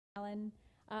Alan.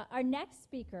 Our next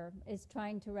speaker is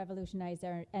trying to revolutionize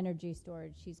our energy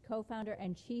storage. She's co-founder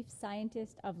and chief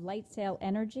scientist of LightSail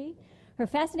Energy. Her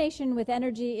fascination with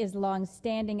energy is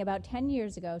long-standing. About 10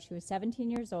 years ago, she was 17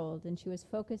 years old, and she was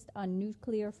focused on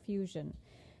nuclear fusion.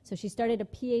 So she started a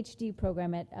PhD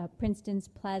program at Princeton's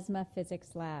Plasma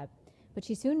Physics Lab. But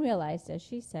she soon realized, as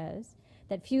she says,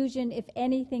 that fusion, if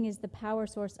anything, is the power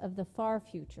source of the far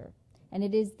future. And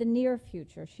it is the near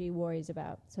future she worries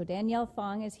about. So Danielle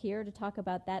Fong is here to talk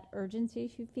about that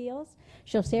urgency she feels.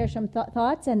 She'll share some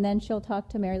thoughts, and then she'll talk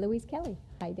to Mary Louise Kelly.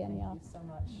 Hi, Danielle. Thank you so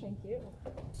much. Thank you.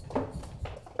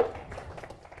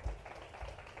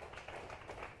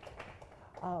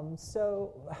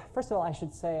 So first of all, I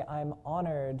should say I'm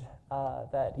honored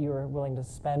that you are willing to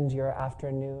spend your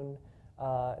afternoon,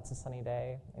 it's a sunny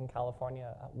day in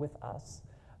California, with us.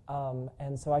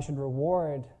 And so I should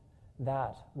reward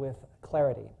that with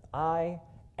clarity. I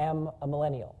am a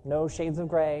millennial. No shades of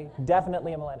gray,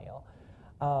 definitely a millennial.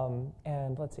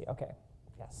 And let's see, okay,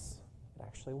 yes, it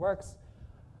actually works.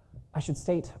 I should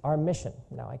state our mission.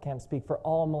 Now, I can't speak for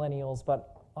all millennials,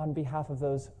 but on behalf of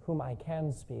those whom I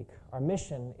can speak, our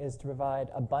mission is to provide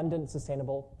abundant,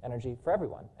 sustainable energy for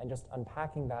everyone. And just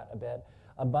unpacking that a bit,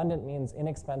 abundant means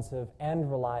inexpensive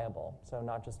and reliable, so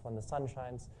not just when the sun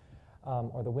shines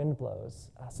or the wind blows.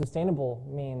 Sustainable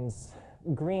means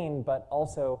green, but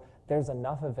also there's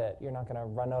enough of it. You're not going to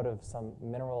run out of some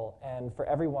mineral. And for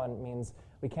everyone means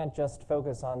we can't just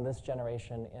focus on this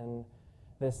generation in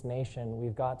this nation.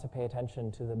 We've got to pay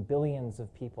attention to the billions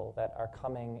of people that are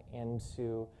coming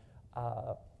into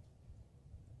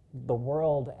the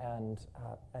world and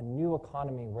a new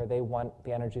economy where they want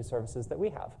the energy services that we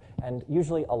have. And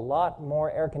usually a lot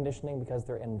more air conditioning because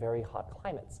they're in very hot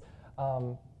climates.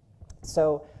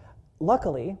 So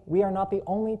luckily, we are not the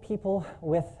only people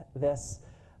with this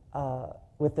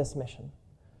mission.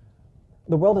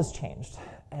 The world has changed,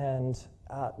 and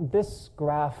this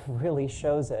graph really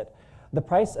shows it. The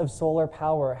price of solar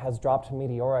power has dropped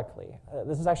meteorically.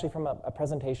 This is actually from a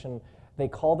presentation. They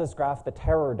call this graph the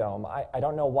terror dome. I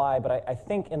don't know why, but I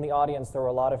think in the audience there were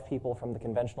a lot of people from the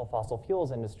conventional fossil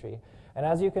fuels industry. And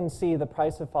as you can see, the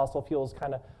price of fossil fuels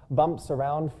kind of bumps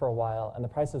around for a while, and the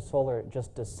price of solar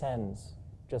just descends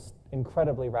just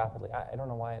incredibly rapidly. I don't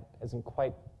know why it isn't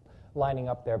quite lining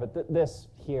up there, but this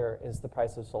here is the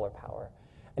price of solar power.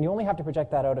 And you only have to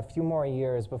project that out a few more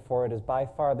years before it is by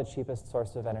far the cheapest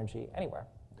source of energy anywhere.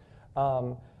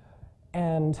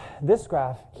 And this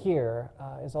graph here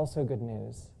is also good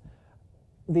news.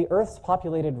 The Earth's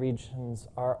populated regions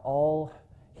are all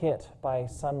hit by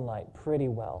sunlight pretty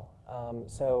well.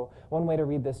 So one way to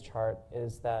read this chart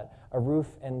is that a roof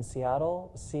in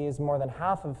Seattle sees more than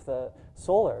half of the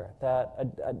solar that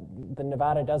the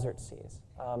Nevada desert sees.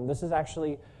 This is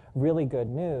actually really good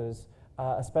news,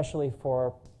 especially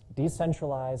for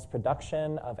decentralized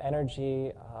production of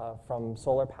energy from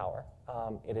solar power.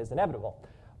 It is inevitable.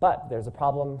 But there's a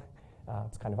problem.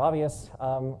 It's kind of obvious.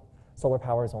 Solar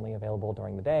power is only available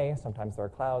during the day. Sometimes there are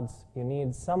clouds. You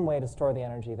need some way to store the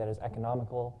energy that is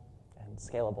economical and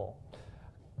scalable.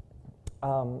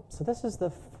 So this is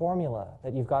the formula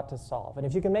that you've got to solve. And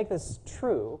if you can make this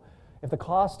true, if the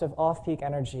cost of off-peak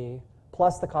energy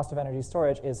plus the cost of energy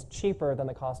storage is cheaper than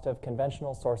the cost of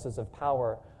conventional sources of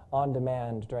power on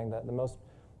demand during the most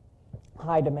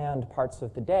high-demand parts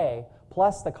of the day,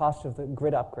 plus the cost of the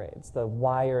grid upgrades, the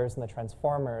wires and the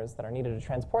transformers that are needed to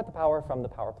transport the power from the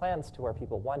power plants to where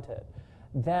people want it,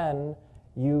 then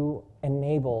you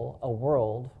enable a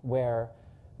world where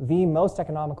the most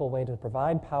economical way to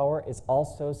provide power is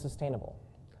also sustainable.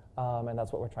 And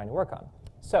that's what we're trying to work on.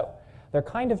 So there are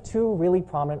kind of two really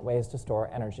prominent ways to store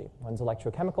energy. One's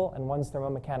electrochemical and one's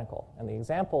thermomechanical. And the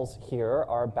examples here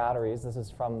are batteries. This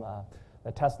is from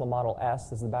the Tesla Model S.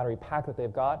 This is the battery pack that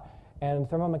they've got. And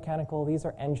thermomechanical, these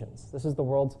are engines. This is the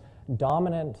world's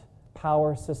dominant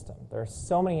power system. There are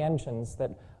so many engines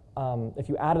that if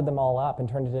you added them all up and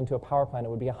turned it into a power plant, it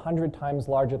would be 100 times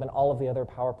larger than all of the other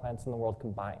power plants in the world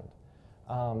combined.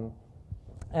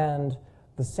 And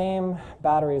the same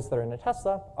batteries that are in a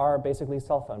Tesla are basically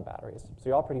cell phone batteries. So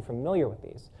you're all pretty familiar with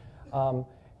these.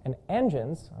 And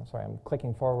engines, I'm sorry, I'm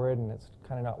clicking forward and it's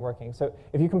kind of not working. So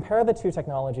if you compare the two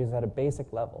technologies at a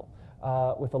basic level,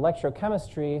 with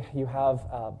electrochemistry, you have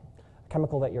a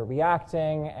chemical that you're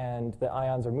reacting and the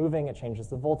ions are moving, it changes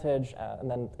the voltage, and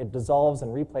then it dissolves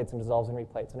and replates and dissolves and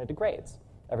replates and it degrades.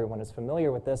 Everyone is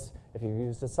familiar with this if you've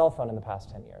used a cell phone in the past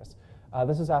 10 years.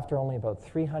 This is after only about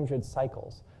 300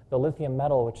 cycles. The lithium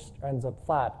metal, which ends up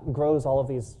flat, grows all of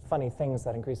these funny things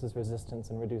that increases resistance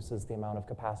and reduces the amount of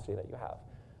capacity that you have.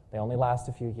 They only last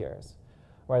a few years.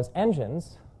 Whereas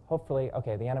engines, hopefully,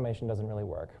 okay, the animation doesn't really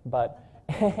work, but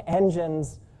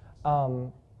engines,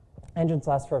 engines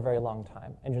last for a very long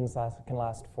time. Engines can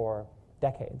last for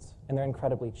decades, and they're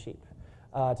incredibly cheap.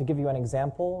 To give you an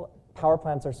example, power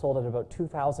plants are sold at about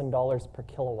 $2,000 per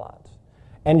kilowatt.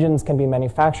 Engines can be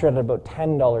manufactured at about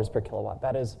 $10 per kilowatt.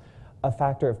 That is a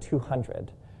factor of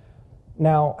 200.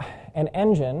 Now, an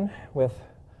engine with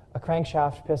a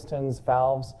crankshaft, pistons,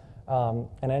 valves, an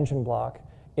engine block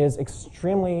is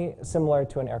extremely similar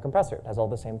to an air compressor. It has all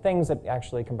the same things. It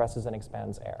actually compresses and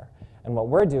expands air. And what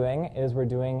we're doing is we're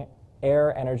doing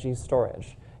air energy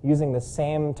storage, using the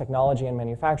same technology and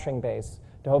manufacturing base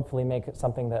to hopefully make it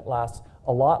something that lasts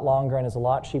a lot longer and is a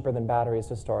lot cheaper than batteries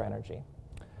to store energy.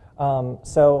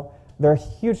 So there are a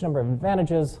huge number of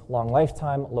advantages: long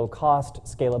lifetime, low cost,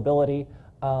 scalability.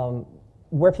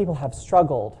 Where people have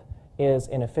struggled is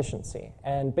in efficiency.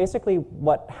 And basically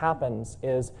what happens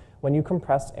is when you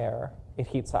compress air, it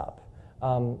heats up.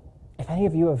 If any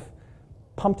of you have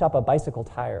pumped up a bicycle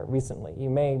tire recently, you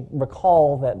may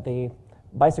recall that the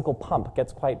bicycle pump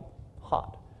gets quite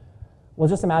hot. Well,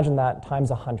 just imagine that times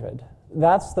 100.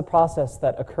 That's the process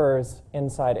that occurs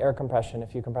inside air compression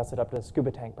if you compress it up to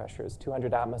scuba tank pressures.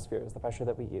 200 atmospheres, the pressure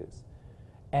that we use.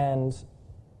 And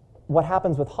what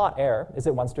happens with hot air is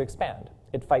it wants to expand.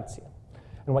 It fights you.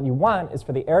 And what you want is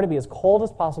for the air to be as cold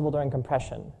as possible during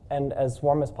compression and as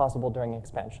warm as possible during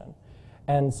expansion.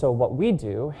 And so what we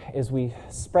do is we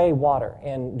spray water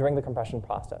in during the compression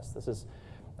process. This is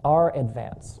our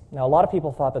advance. Now, a lot of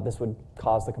people thought that this would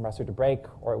cause the compressor to break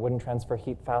or it wouldn't transfer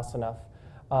heat fast enough.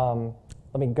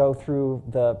 Let me go through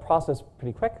the process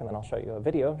pretty quick, and then I'll show you a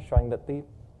video showing that the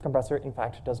compressor, in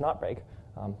fact, does not break.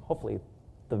 Hopefully,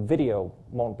 the video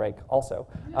won't break also.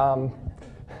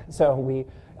 So we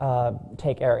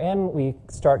take air in, we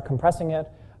start compressing it,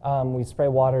 we spray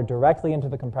water directly into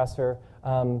the compressor.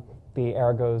 The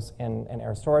air goes in an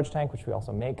air storage tank, which we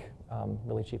also make,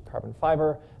 really cheap carbon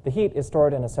fiber. The heat is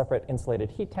stored in a separate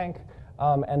insulated heat tank,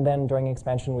 and then during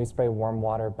expansion, we spray warm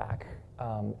water back.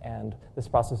 And this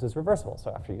process is reversible.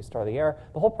 So after you store the air,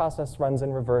 the whole process runs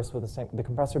in reverse with the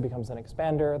compressor becomes an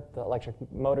expander, the electric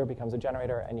motor becomes a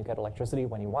generator, and you get electricity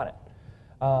when you want it.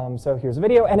 So here's a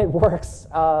video, and it works,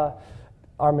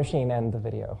 our machine and the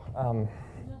video.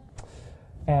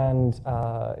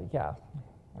 Yeah,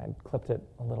 I clipped it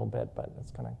a little bit, but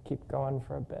it's going to keep going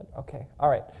for a bit. Okay, all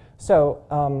right.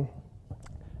 So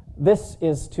this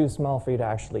is too small for you to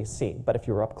actually see, but if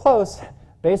you were up close,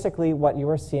 basically what you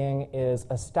are seeing is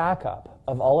a stack up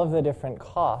of all of the different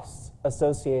costs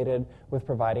associated with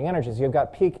providing energy. So you've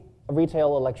got peak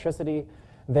retail electricity.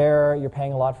 There you're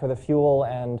paying a lot for the fuel,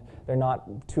 and they're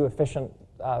not too efficient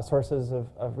sources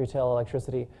of retail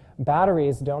electricity.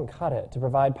 Batteries don't cut it to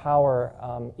provide power,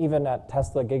 even at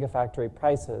Tesla gigafactory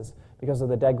prices, because of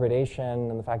the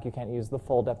degradation and the fact you can't use the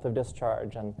full depth of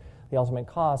discharge and the ultimate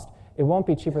cost. It won't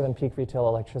be cheaper than peak retail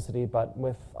electricity, but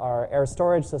with our air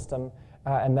storage system,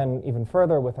 and then even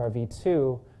further with our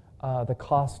V2, the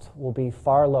cost will be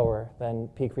far lower than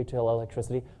peak retail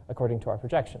electricity according to our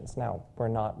projections. Now, we're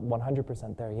not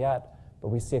 100% there yet, but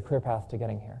we see a clear path to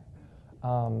getting here.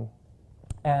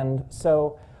 And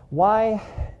so why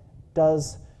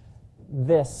does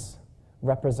this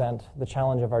represent the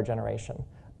challenge of our generation?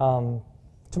 To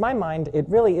my mind, it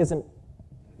really isn't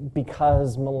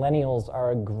because millennials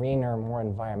are a greener, more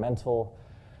environmental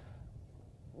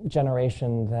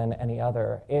generation than any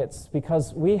other. It's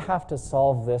because we have to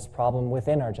solve this problem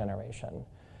within our generation.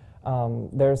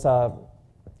 There's a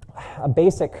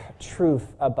basic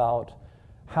truth about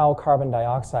how carbon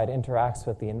dioxide interacts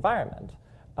with the environment.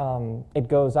 It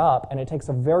goes up, and it takes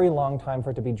a very long time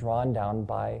for it to be drawn down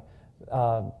by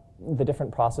the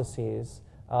different processes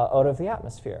out of the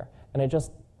atmosphere. And it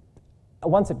just,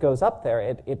 once it goes up there,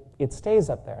 it stays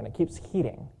up there, and it keeps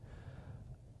heating.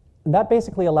 And that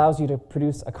basically allows you to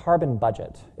produce a carbon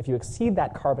budget. If you exceed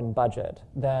that carbon budget,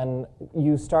 then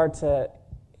you start to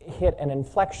hit an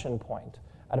inflection point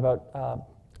at about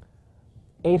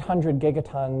 800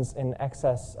 gigatons in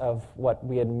excess of what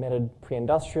we emitted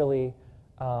pre-industrially,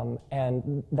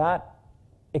 and that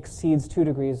exceeds 2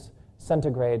 degrees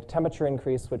centigrade temperature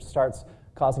increase, which starts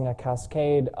causing a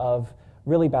cascade of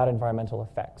really bad environmental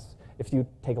effects. If you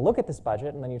take a look at this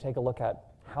budget, and then you take a look at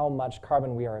how much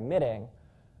carbon we are emitting,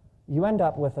 you end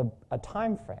up with a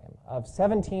time frame of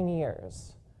 17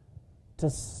 years to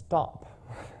stop.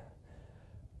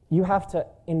 You have to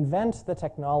invent the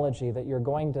technology that you're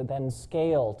going to then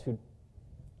scale to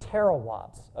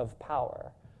terawatts of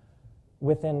power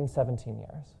within 17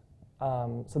 years.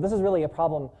 So this is really a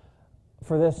problem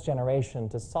for this generation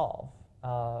to solve.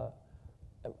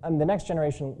 And the next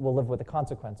generation will live with the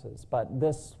consequences, but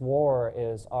this war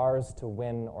is ours to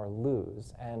win or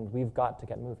lose, and we've got to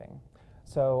get moving.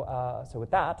 So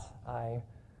with that, I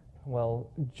will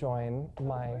join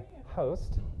my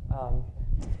host.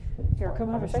 Here,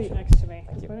 come have a seat conversation. next to me.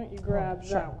 Thank you. Why don't you grab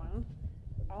Sure. that one?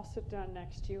 I'll sit down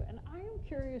next to you. And I am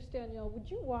curious, Danielle, would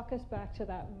you walk us back to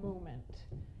that moment?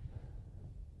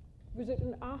 Was it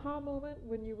an aha moment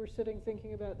when you were sitting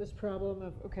thinking about this problem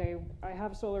of, okay, I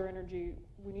have solar energy,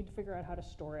 we need to figure out how to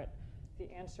store it? The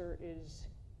answer is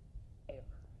air.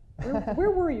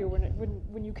 Where were you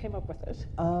when you came up with this?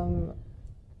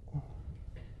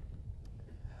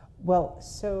 Well,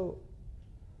 so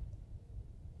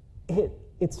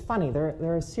it's funny. There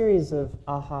are a series of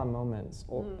aha moments,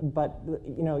 but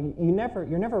you're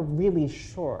never really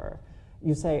sure.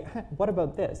 You say, "What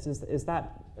about this? Is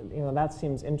that that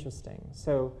seems interesting?"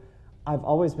 So I've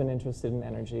always been interested in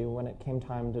energy. When it came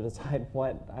time to decide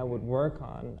what I would work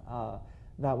on,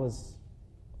 that was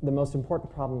the most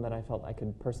important problem that I felt I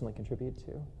could personally contribute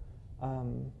to.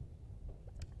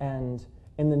 And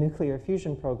in the nuclear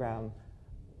fusion program,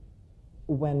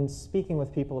 when speaking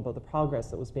with people about the progress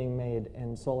that was being made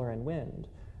in solar and wind,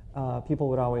 people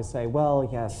would always say, well,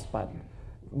 yes, but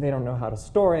they don't know how to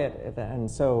store it, and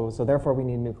so therefore we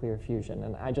need nuclear fusion.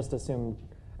 And I just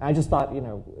thought,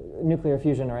 nuclear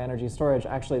fusion or energy storage,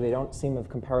 actually they don't seem of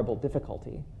comparable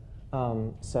difficulty.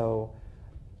 So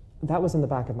that was in the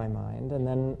back of my mind. And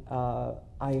then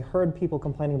I heard people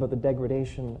complaining about the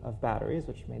degradation of batteries,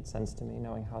 which made sense to me,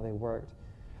 knowing how they worked.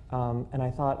 And I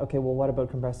thought, okay, well, what about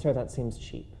compressed air? That seems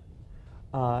cheap.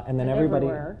 And then everybody,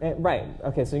 right?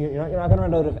 Okay, so you're not going to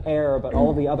run out of air, but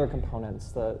all of the other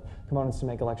components, the components to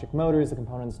make electric motors, the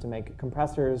components to make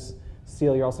compressors,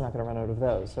 steel, you're also not going to run out of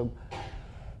those. So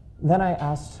then I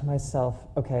asked myself,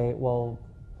 okay, well,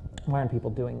 why aren't people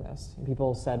doing this? And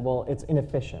people said, well, it's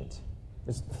inefficient,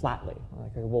 just flatly.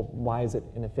 Like, well, why is it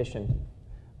inefficient?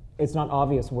 It's not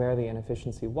obvious where the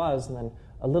inefficiency was, and then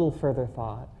a little further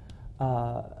thought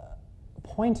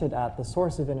pointed at the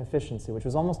source of inefficiency, which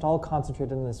was almost all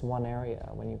concentrated in this one area.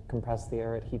 When you compress the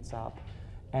air, it heats up.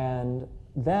 And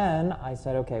then I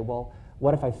said, okay, well,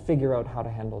 what if I figure out how to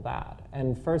handle that?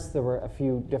 And first there were a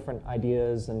few different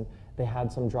ideas, and they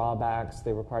had some drawbacks.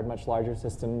 They required much larger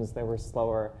systems. They were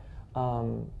slower.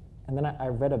 And then I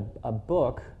read a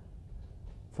book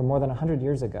from more than 100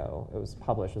 years ago. It was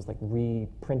published. It was like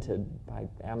reprinted by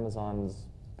Amazon's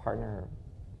partner.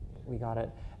 We got it.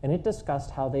 And it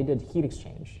discussed how they did heat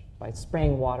exchange by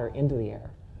spraying water into the air.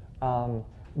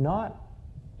 Not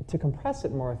to compress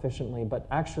it more efficiently, but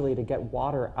actually to get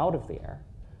water out of the air.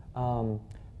 And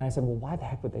I said, well, why the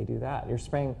heck would they do that? You're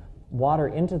spraying water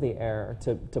into the air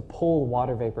to pull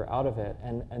water vapor out of it.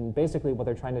 And basically what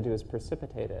they're trying to do is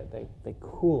precipitate it. They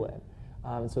cool it.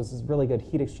 So it's this really good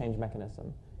heat exchange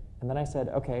mechanism. And then I said,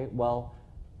 okay, well,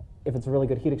 if it's a really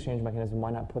good heat exchange mechanism,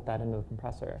 why not put that into the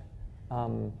compressor?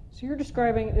 So you're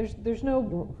describing, there's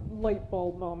no light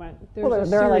bulb moment. There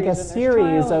are like a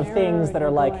series of things that are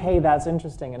like, going. hey, that's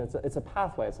interesting, and it's a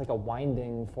pathway. It's like a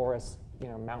winding forest,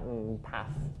 mountain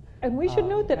path. And we should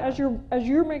note that as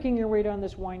you're making your way down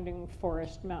this winding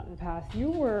forest mountain path, you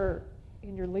were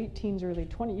in your late teens, early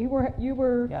 20s. You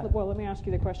were. Yeah. Well, let me ask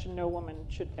you the question no woman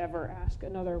should ever ask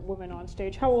another woman on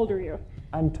stage. How old are you?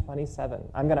 I'm 27.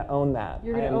 I'm going to own that.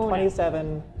 You're going to own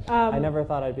 27. I never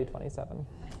thought I'd be 27.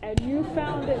 And you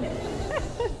found it.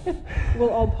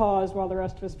 We'll all pause while the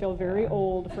rest of us feel very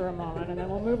old for a moment, and then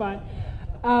we'll move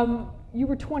on. You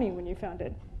were 20 when you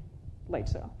founded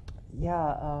LightSail.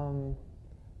 Yeah.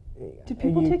 Did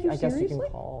people take you I guess seriously? you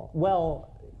can call. Well,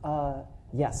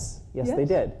 yes, they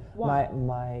did. Why?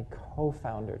 My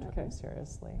co-founder took Okay. me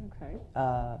seriously. Okay.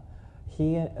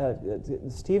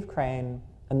 Steve Crane,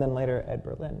 and then later Ed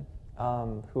Berlin,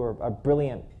 who are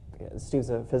brilliant. Steve's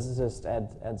a physicist,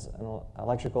 Ed's an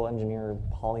electrical engineer,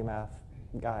 polymath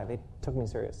guy. They took me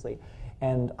seriously.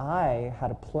 And I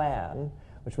had a plan,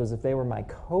 which was if they were my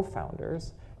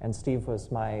co-founders and Steve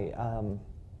was my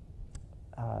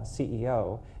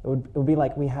CEO, it would be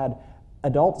like we had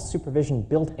adult supervision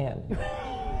built in.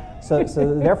 So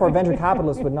therefore venture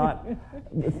capitalists would not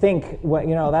think,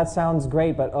 well, that sounds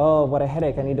great, but oh, what a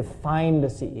headache, I need to find a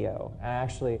CEO. And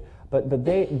actually, but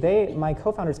my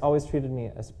co-founders always treated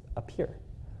me as a peer,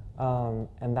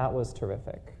 and that was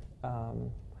terrific.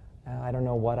 I don't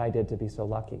know what I did to be so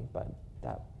lucky, but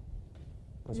that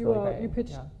was really great. You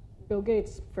pitched Bill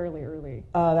Gates fairly early.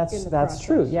 That's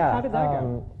true. Yeah. How did that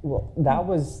go? Well, that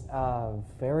was a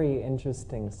very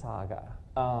interesting saga.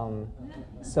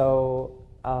 So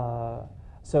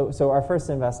our first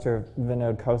investor,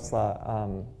 Vinod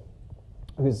Khosla,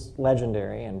 who's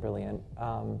legendary and brilliant,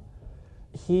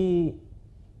 he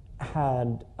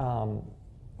had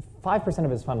 5%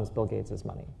 of his fund was Bill Gates'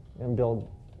 money, and Bill,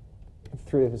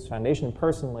 through his foundation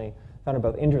personally, found it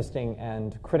both interesting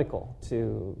and critical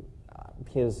to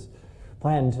his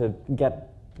plan to get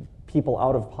people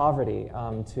out of poverty,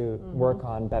 to work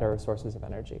on better sources of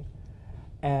energy.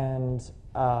 And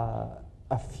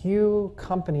a few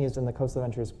companies in the Coastal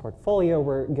Ventures portfolio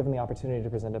were given the opportunity to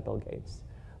present at Bill Gates.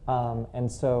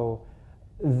 And so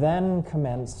then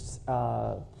commenced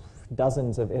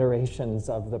dozens of iterations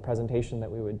of the presentation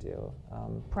that we would do.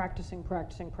 Practicing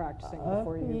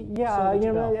before you yeah, sent it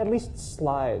to Bill. at least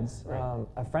slides. Right.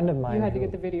 A friend of mine You had to who-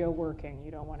 get the video working.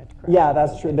 You don't want it to crash. Yeah,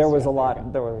 that's true. There was a Yeah,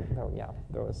 lot. there you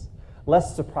There was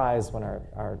less surprise when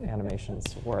our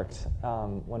animations worked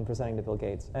when presenting to Bill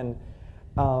Gates. And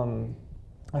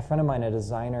a friend of mine, a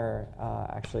designer,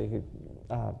 actually who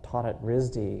taught at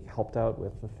RISD, helped out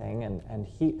with the thing, and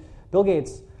Bill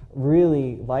Gates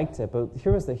really liked it. But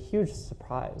here was the huge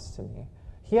surprise to me.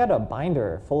 He had a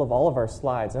binder full of all of our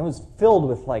slides, and it was filled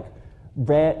with like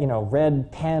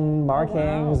red pen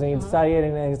markings, and he'd study it,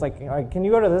 and he's like, all right, can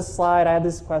you go to this slide? I had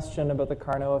this question about the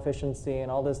Carnot efficiency and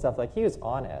all this stuff. Like, he was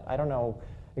on it. I don't know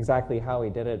exactly how he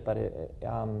did it, but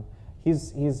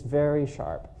he's very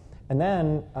sharp. And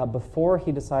then before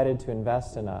he decided to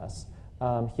invest in us,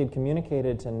 he had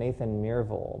communicated to Nathan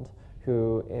Myhrvold,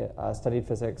 who studied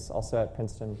physics also at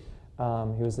Princeton.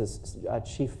 He was this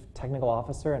chief technical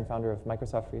officer and founder of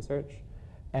Microsoft Research.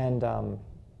 And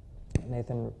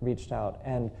Nathan reached out,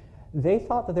 and they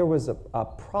thought that there was a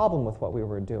problem with what we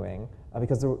were doing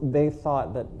because they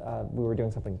thought that we were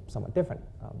doing something somewhat different.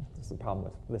 This is the problem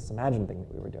with this imagined thing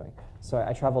that we were doing. So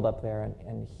I traveled up there,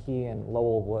 and he and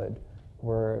Lowell Wood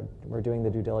were doing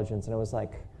the due diligence, and it was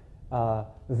like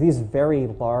these very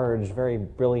large, very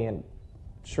brilliant,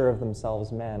 sure of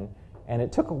themselves men. And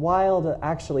it took a while to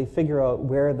actually figure out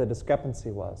where the discrepancy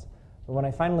was. But when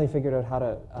I finally figured out how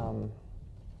to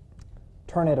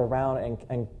turn it around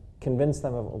and convince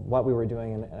them of what we were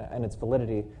doing and its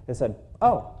validity, they said,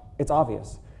 oh, it's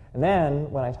obvious. And then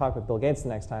when I talked with Bill Gates the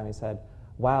next time, he said,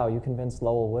 wow, you convinced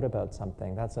Lowell Wood about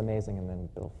something. That's amazing. And then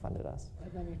Bill funded us.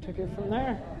 And then you took it from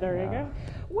there. There you go.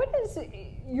 What is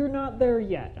you're not there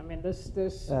yet. I mean, this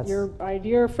your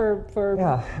idea for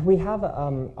yeah, we have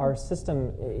our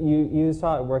system. You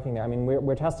saw it working there. I mean,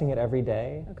 we're testing it every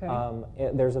day.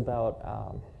 Okay. There's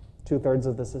about 2/3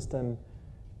 of the system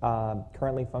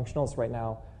currently functional. So right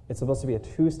now, it's supposed to be a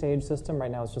 2-stage system.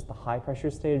 Right now, it's just the high-pressure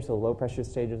stage. So the low-pressure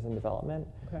stage is in development.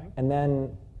 Okay. And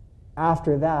then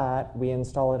after that, we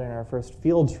install it in our first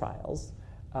field trials,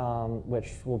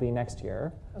 which will be next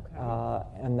year. Okay.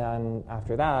 And then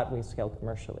after that, we scale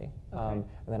commercially. Okay. And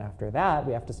then after that,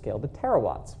 we have to scale to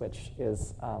terawatts, which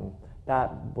is,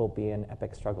 that will be an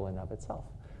epic struggle in and of itself.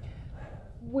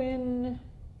 When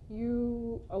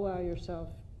you allow yourself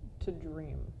to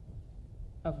dream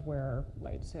of where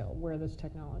LightSail, where this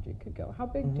technology could go, how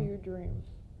big do you dream?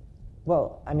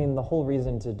 Well, I mean, the whole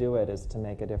reason to do it is to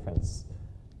make a difference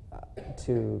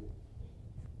to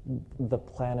the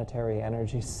planetary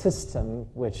energy system,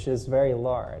 which is very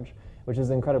large, which is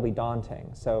incredibly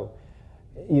daunting. So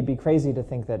you'd be crazy to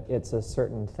think that it's a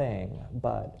certain thing,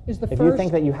 but if you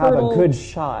think that you have a good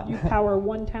shot, you power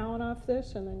one town off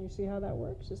this, and then you see how that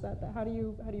works. Is that how do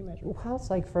you measure? Well, it's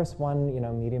like first one,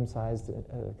 medium-sized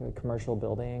commercial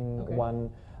building, Okay. one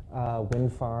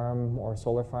wind farm or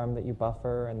solar farm that you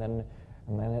buffer, and then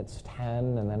it's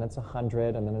 10, and then it's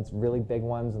 100, and then it's really big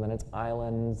ones, and then it's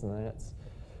islands, and then it's,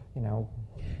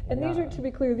 And these are, to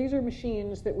be clear, these are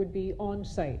machines that would be on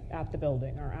site at the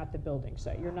building or at the building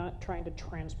site. You're not trying to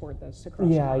transport this across.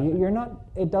 Yeah, the you're not.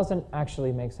 It doesn't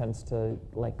actually make sense to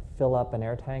fill up an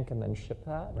air tank and then ship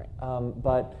that. Right.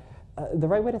 But the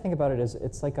right way to think about it is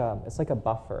it's like a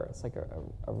buffer. It's like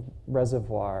a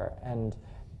reservoir, and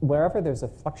wherever there's a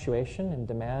fluctuation in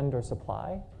demand or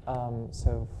supply.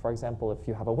 So, for example, if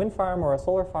you have a wind farm or a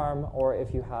solar farm, or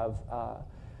if you have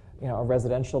a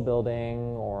residential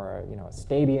building or a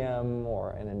stadium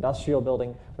or an industrial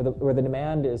building where the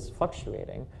demand is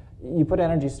fluctuating, you put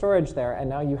energy storage there, and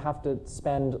now you have to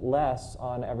spend less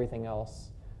on everything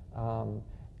else,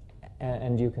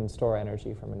 and you can store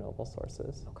energy from renewable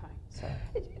sources. Okay. So.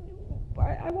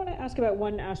 I want to ask about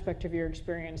one aspect of your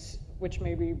experience, which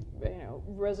maybe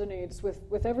resonates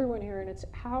with everyone here, and it's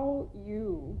how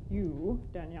you,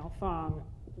 Danielle Fong,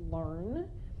 learn.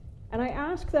 And I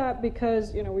ask that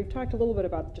because we've talked a little bit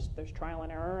about just there's trial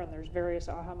and error, and there's various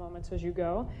aha moments as you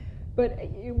go. But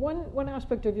one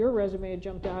aspect of your resume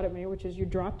jumped out at me, which is you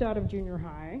dropped out of junior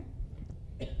high.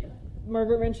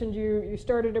 Margaret mentioned you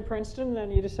started at Princeton, and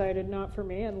then you decided not for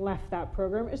me and left that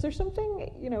program. Is there something,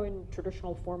 in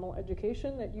traditional formal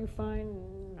education that you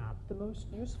find not the most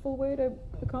useful way to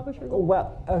accomplish your goal?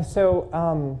 Well,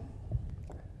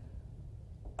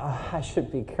 I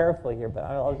should be careful here, but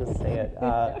I'll just say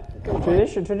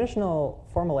it. Traditional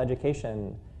formal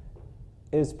education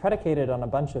is predicated on a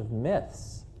bunch of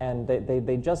myths, and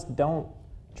they just don't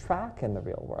track in the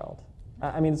real world.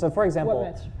 I mean, so for example,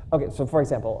 What myths? okay, so for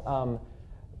example,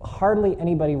 hardly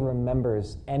anybody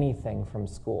remembers anything from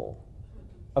school.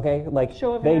 Okay, like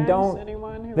Show of they hands, don't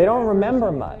anyone who they don't remembers remember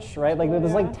anything much, from right? Like school?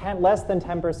 there's Yeah. like less than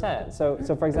 10%. So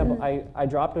for example, I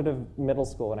dropped out of middle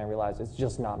school and I realized it's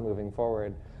just not moving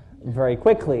forward very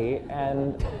quickly,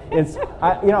 and it's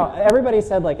everybody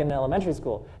said like in elementary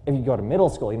school, if you go to middle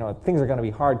school, things are going to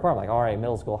be hardcore. I'm like, all right,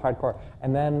 middle school hardcore,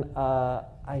 and then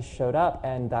I showed up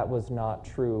and that was not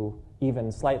true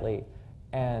even slightly.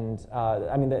 And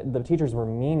I mean the teachers were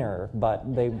meaner,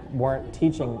 but they weren't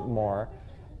teaching more.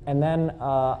 And then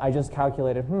I just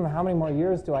calculated, how many more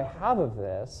years do I have of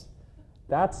this?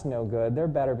 That's no good. There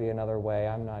better be another way.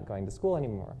 I'm not going to school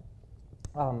anymore.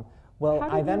 Well, How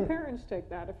I did then. your parents take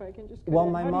that, if I can just Well,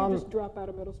 how my do you mom- just drop out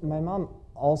of middle school? My mom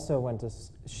also went to.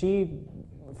 She,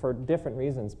 for different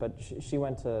reasons, but she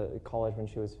went to college when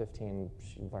she was 15.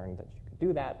 She learned that she could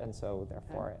do that, and so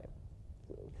therefore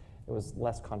it was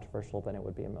less controversial than it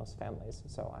would be in most families.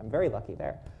 So I'm very lucky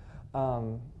there.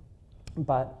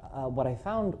 But what I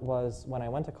found was when I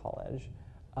went to college,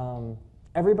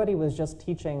 everybody was just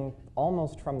teaching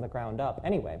almost from the ground up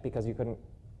anyway, because you couldn't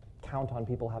count on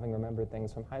people having remembered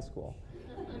things from high school.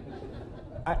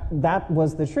 That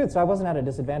was the truth, so I wasn't at a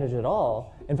disadvantage at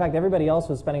all. In fact, everybody else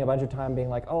was spending a bunch of time being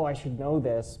like, oh, I should know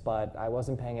this, but I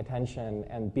wasn't paying attention,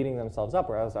 and beating themselves up,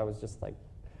 whereas I was just like,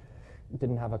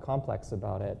 didn't have a complex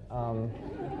about it.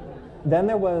 Then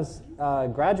there was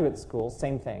graduate school,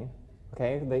 same thing.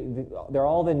 Okay, they're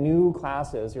all the new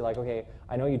classes. You're like, okay,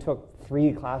 I know you took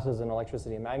 3 classes in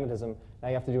electricity and magnetism. Now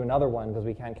you have to do another one because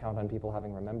we can't count on people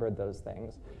having remembered those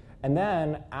things. And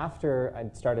then after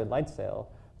I started LightSail,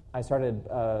 I started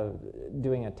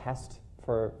doing a test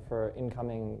for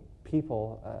incoming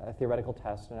people, a theoretical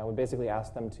test, and I would basically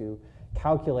ask them to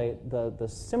calculate the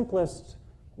simplest,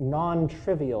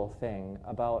 non-trivial thing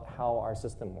about how our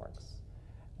system works.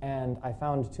 And I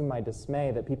found, to my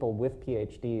dismay, that people with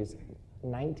PhDs,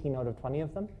 19 out of 20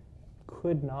 of them,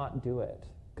 could not do it.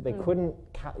 They couldn't,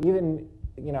 even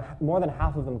more than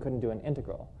half of them couldn't do an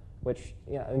integral, which,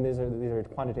 and these are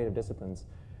quantitative disciplines.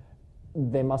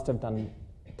 They must have done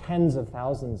tens of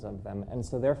thousands of them, and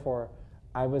so therefore,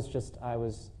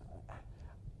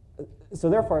 so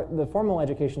therefore, the formal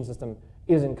education system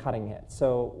isn't cutting it.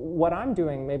 So what I'm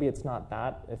doing, maybe it's not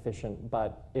that efficient,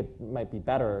 but it might be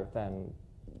better than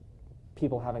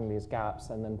people having these gaps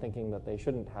and then thinking that they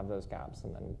shouldn't have those gaps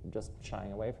and then just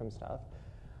shying away from stuff.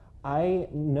 I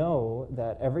know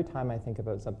that every time I think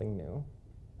about something new,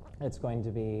 it's going to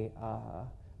be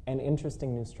an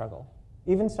interesting new struggle,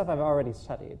 even stuff I've already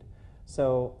studied.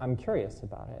 So I'm curious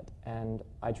about it, and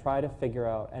I try to figure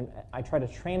out, and I try to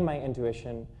train my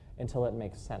intuition until it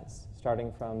makes sense,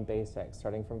 starting from basics,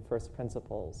 starting from first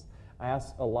principles. I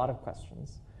ask a lot of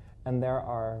questions. And there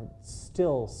are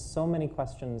still so many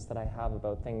questions that I have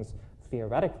about things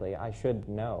theoretically I should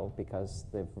know because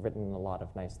they've written a lot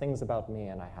of nice things about me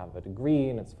and I have a degree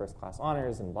and it's first class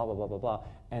honors and blah, blah, blah, blah, blah.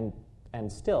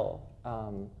 And still,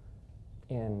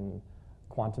 in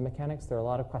quantum mechanics, there are a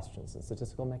lot of questions. In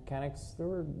statistical mechanics, there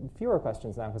were fewer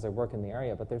questions now because I work in the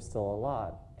area, but there's still a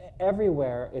lot.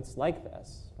 Everywhere it's like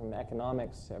this, from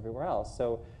economics to everywhere else.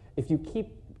 So if you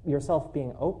keep yourself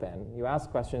being open, you ask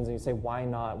questions and you say, why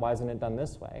not? Why isn't it done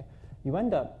this way? You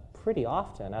end up pretty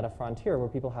often at a frontier where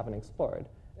people haven't explored.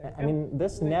 I mean,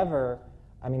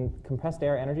 compressed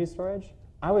air energy storage,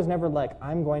 I was never like,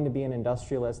 I'm going to be an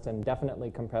industrialist and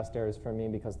definitely compressed air is for me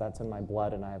because that's in my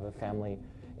blood and I have a family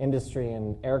industry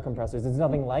and air compressors. It's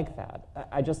nothing like that.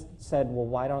 I just said, well,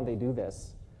 why don't they do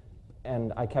this?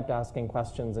 And I kept asking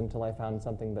questions until I found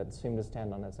something that seemed to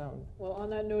stand on its own. Well,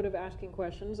 on that note of asking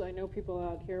questions, I know people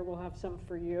out here will have some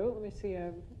for you. Let me see.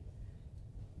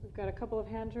 We've got a couple of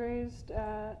hands raised.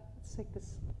 Let's take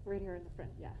this right here in the front.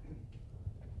 Yeah.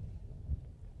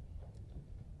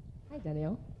 Hi,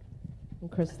 Danielle. I'm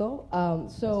Crystal.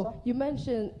 So you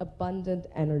mentioned abundant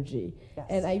energy. Yes.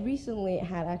 And I recently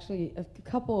had actually a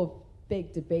couple of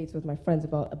big debates with my friends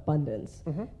about abundance,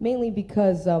 mainly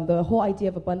because the whole idea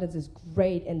of abundance is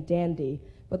great and dandy,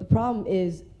 but the problem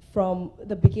is from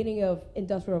the beginning of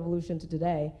Industrial Revolution to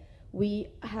today, we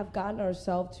have gotten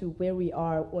ourselves to where we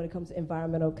are when it comes to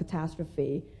environmental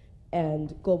catastrophe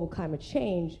and global climate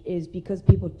change is because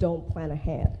people don't plan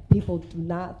ahead. People do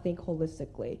not think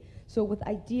holistically. So with the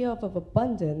idea of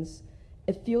abundance,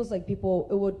 it feels like it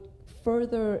would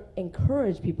further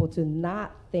encourage people to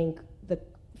not think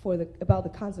about the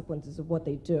consequences of what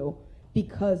they do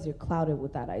because you're clouded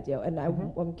with that idea. And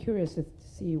I'm curious to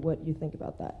see what you think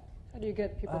about that. How do you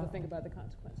get people to think about the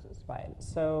consequences? Right.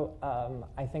 So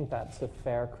I think that's a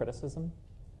fair criticism.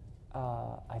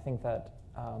 I think that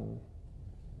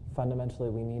fundamentally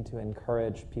we need to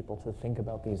encourage people to think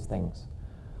about these things.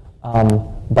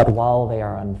 But while they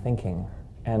are unthinking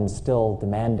and still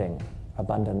demanding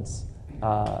abundance,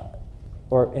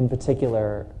 or in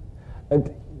particular,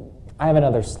 I have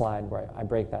another slide where I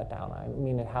break that down. I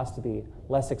mean, it has to be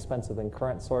less expensive than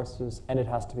current sources, and it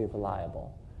has to be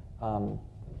reliable.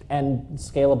 And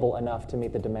scalable enough to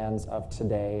meet the demands of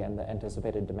today and the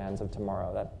anticipated demands of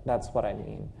tomorrow. That's what I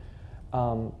mean.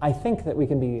 I think that we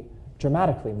can be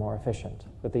dramatically more efficient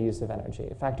with the use of energy,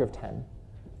 a factor of 10.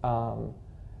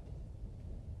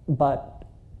 But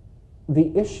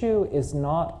the issue is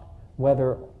not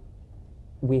whether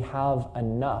we have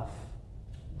enough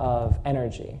of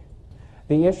energy.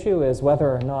 The issue is whether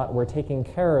or not we're taking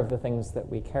care of the things that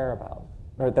we care about,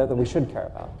 or that we should care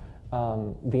about,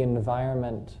 the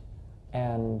environment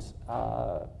and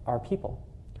our people.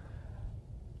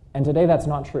 And today that's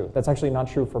not true. That's actually not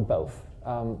true for both.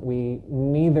 We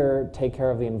neither take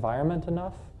care of the environment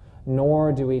enough,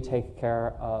 nor do we take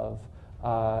care of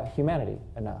humanity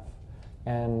enough.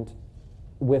 And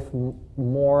with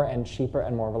more and cheaper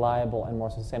and more reliable and more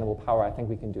sustainable power, I think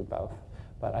we can do both.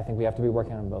 But I think we have to be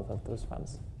working on both of those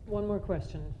fronts. One more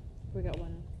question. We got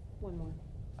one more.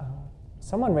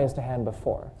 Someone raised a hand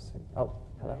before. So,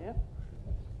 hello. Yeah.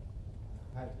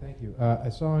 Hi, thank you. I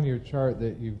saw on your chart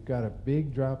that you've got a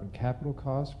big drop in capital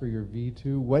costs for your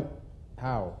V2.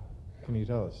 How? Can you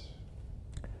tell us?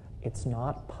 It's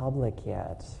not public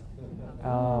yet.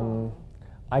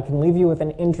 I can leave you with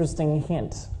an interesting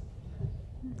hint.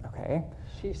 Okay?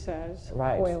 She says,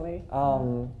 right. Coyly.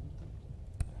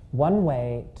 One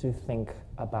way to think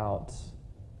about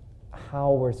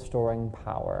how we're storing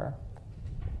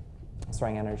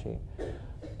energy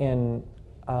in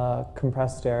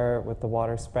compressed air with the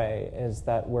water spray is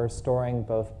that we're storing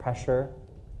both pressure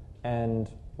and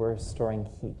we're storing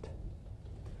heat.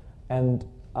 And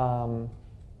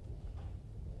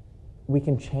we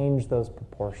can change those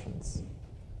proportions.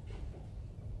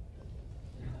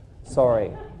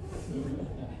 Sorry.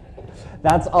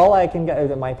 That's all I can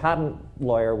get. My patent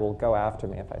lawyer will go after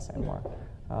me if I say more.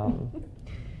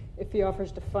 If he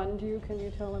offers to fund you, can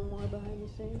you tell him more behind the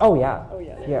scenes? Oh, yeah. Oh,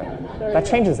 yeah. Yeah. There That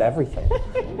you changes everything.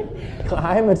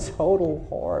 I'm a total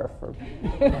whore for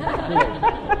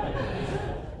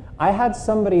I had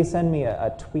somebody send me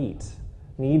a tweet.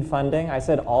 Need funding? I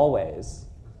said always.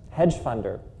 Hedge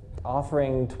funder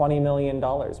offering $20 million.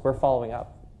 We're following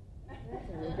up.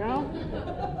 There you go.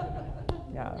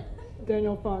 Yeah.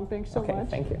 Danielle Fong, thanks so much. Okay,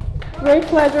 thank you. Great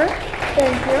pleasure.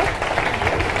 Thank you.